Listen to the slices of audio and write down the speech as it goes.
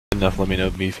enough, let me know,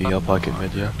 Beefy. I'll pocket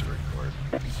mid you.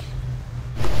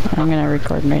 I'm gonna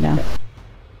record right now.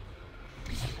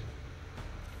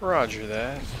 Roger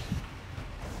that.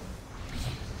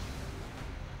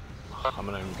 I'm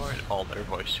gonna invite all their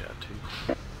voice chat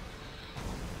too.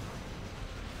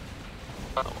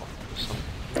 Oh well, there's some.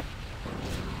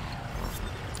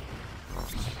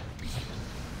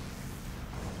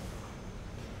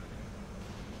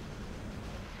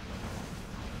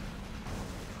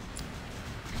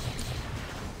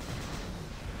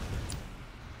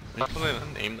 I'm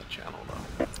gonna name the channel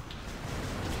though.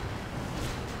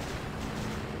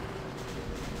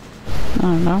 I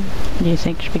don't know. Do you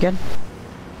think it should be good?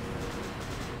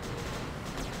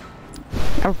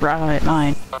 Alright,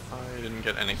 mine. I didn't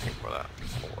get anything for that.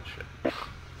 Bullshit.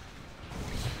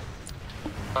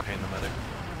 Pain the medic.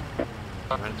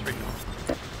 Alright, 3 kills.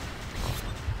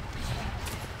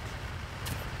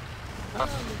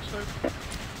 Looks like.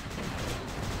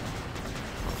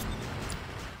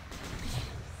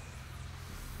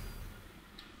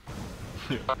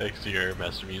 Next year,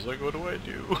 Master Me's like, what do I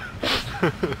do?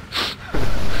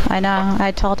 I know,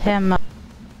 I told him,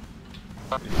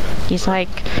 he's like,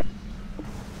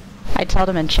 I told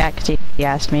him in chat 'cause he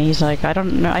asked me, he's like, I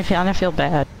don't know, I feel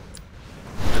bad.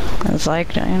 I was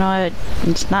like, you know,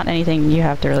 it's not anything you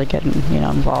have to really get, you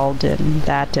know, involved in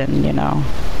that, and, you know,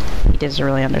 he doesn't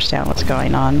really understand what's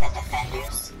going on. The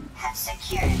defenders have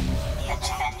secured the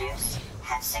defenders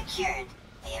have secured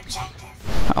the objective.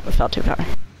 Oh, it fell too far.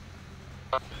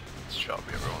 It's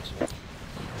choppy every once in a while.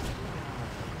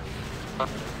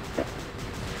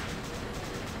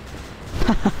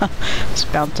 It's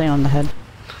bouncing on the head.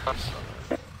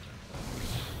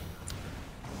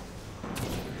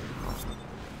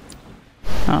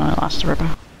 Oh, I lost the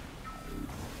ripper.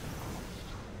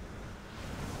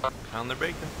 Found their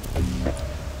bacon.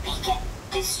 Beacon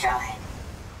destroyed.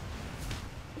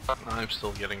 I'm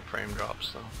still getting frame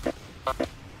drops though.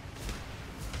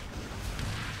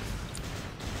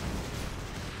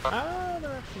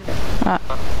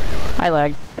 I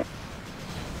lagged.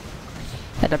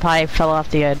 And the pie fell off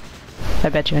the edge. I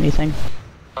bet you anything.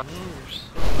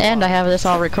 And I have this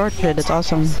all recorded, it's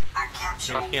awesome.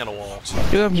 You're looking at a wall.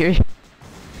 Ooh,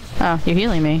 oh, you're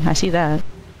healing me, I see that.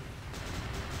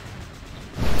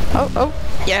 Oh,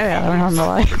 yeah, I don't know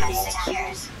why.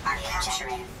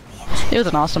 It was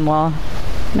an awesome wall.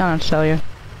 No one to tell you.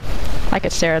 I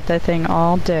could stare at that thing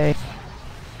all day.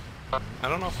 I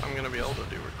don't know if I'm gonna be able to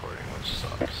do recording, which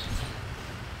sucks.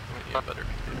 I might need a better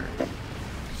computer.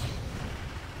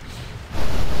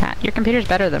 Your computer's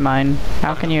better than mine.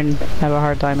 How can you have a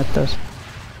hard time with this?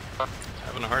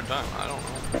 Having a hard time, I don't know.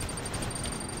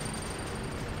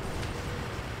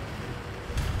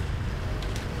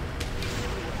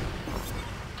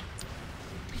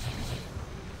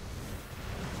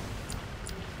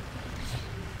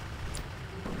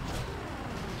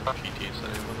 PT's the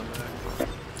name of the back.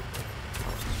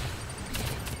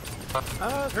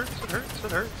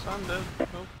 It hurts, I'm dead.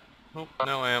 Nope,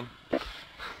 now I am.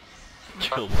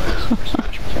 Killed by a super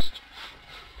smash beast.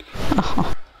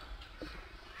 Oh.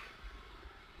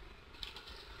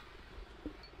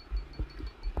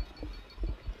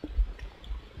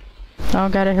 Oh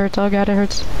god, it hurts, oh god, it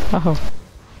hurts. Oh.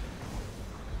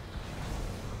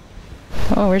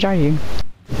 Oh, where are you?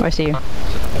 Oh, I see you.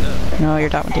 No, you're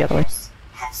down with the other way.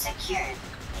 Have secured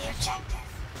the objective.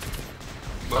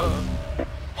 Whoa.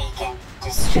 Beacon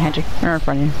destroyed. Behind you, or in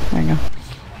front of you. There you go.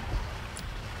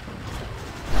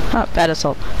 Oh, bad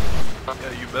assault.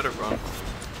 Yeah, you better run.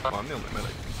 Oh, I'm the only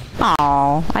medic.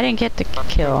 Oh, I didn't get the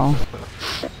kill.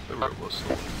 The road was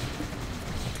so.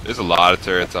 There's a lot of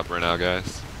turrets up right now,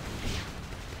 guys.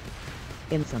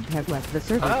 And some have left the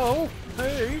server. Ow!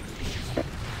 Hey!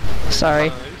 Sorry.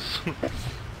 Nice.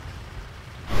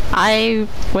 I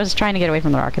was trying to get away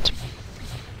from the rockets.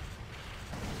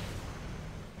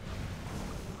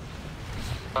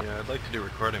 Yeah, I'd like to do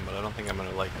recording, but I don't think I'm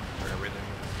gonna like it for everything.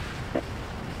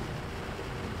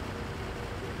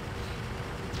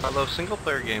 Although single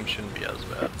player games shouldn't be as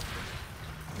bad.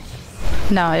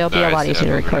 No, it'll be a Nice, lot easier to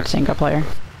yeah, record single player.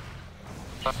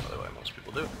 By the way, most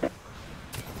people do.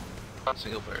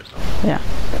 Single players don't. Yeah.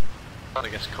 I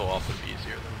guess co-op would be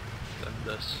easier than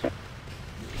this.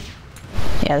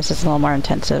 Yeah, this is a little more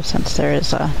intensive since there is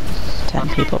 10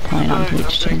 people playing on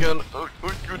each team. Good.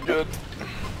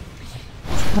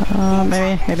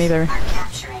 Maybe they're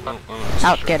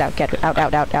out, get out,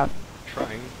 out.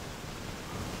 Trying.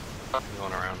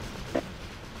 Going around.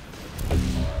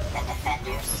 The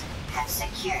defenders have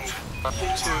secured. The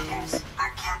attackers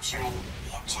are capturing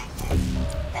the objective.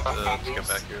 The Let's get defenders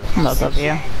back here. have Love of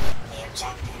you. secured the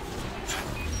objective.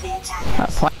 The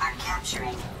attackers point. are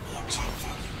capturing the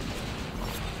objective.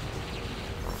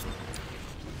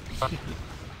 The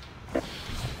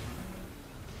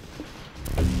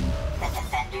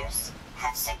defenders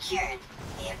have secured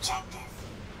the objective.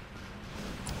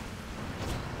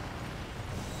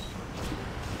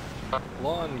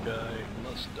 Lawn guy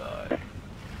must die.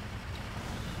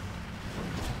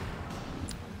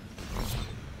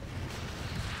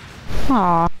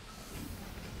 Aww.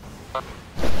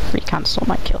 Recon stole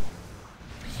my kill.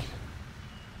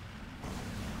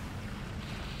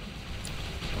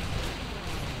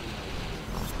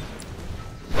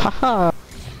 Haha.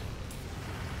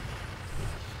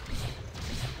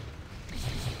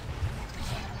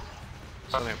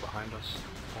 Something behind us.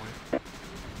 Point.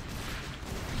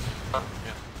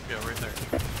 Yeah, right there.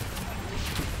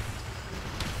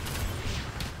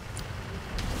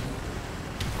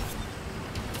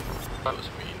 That was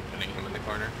mean, pinning him in the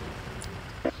corner.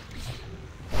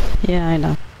 Yeah, I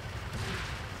know.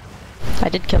 I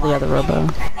did kill the other robo.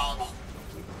 Remaining.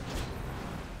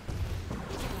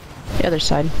 The other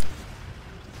side.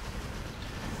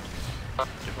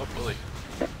 Give up, Willie.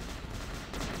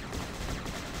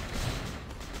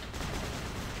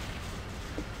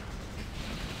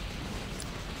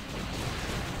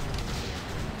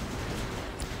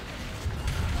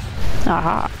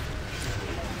 Aha.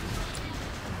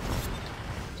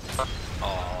 Oh,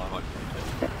 I might be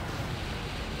dead.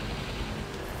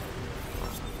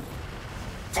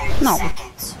 30 No.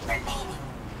 seconds remaining.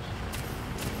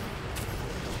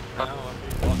 Now I'm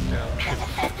being locked out. The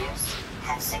defenders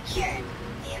have secured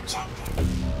the objective.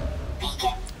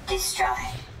 Beacon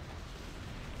destroyed.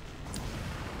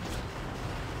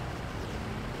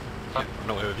 Run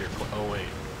away with your oh wait.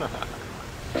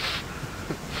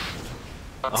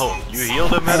 Oh, you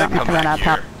healed him, medic? Come Run back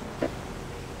out, here.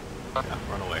 Yeah,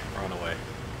 run away, run away.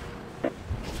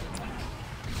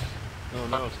 Oh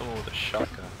no, someone with a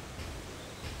shotgun.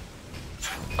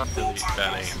 Really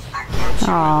bad aim. Are capturing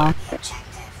Aw. the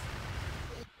objective.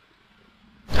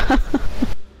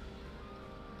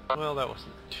 Well, that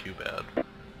wasn't too bad.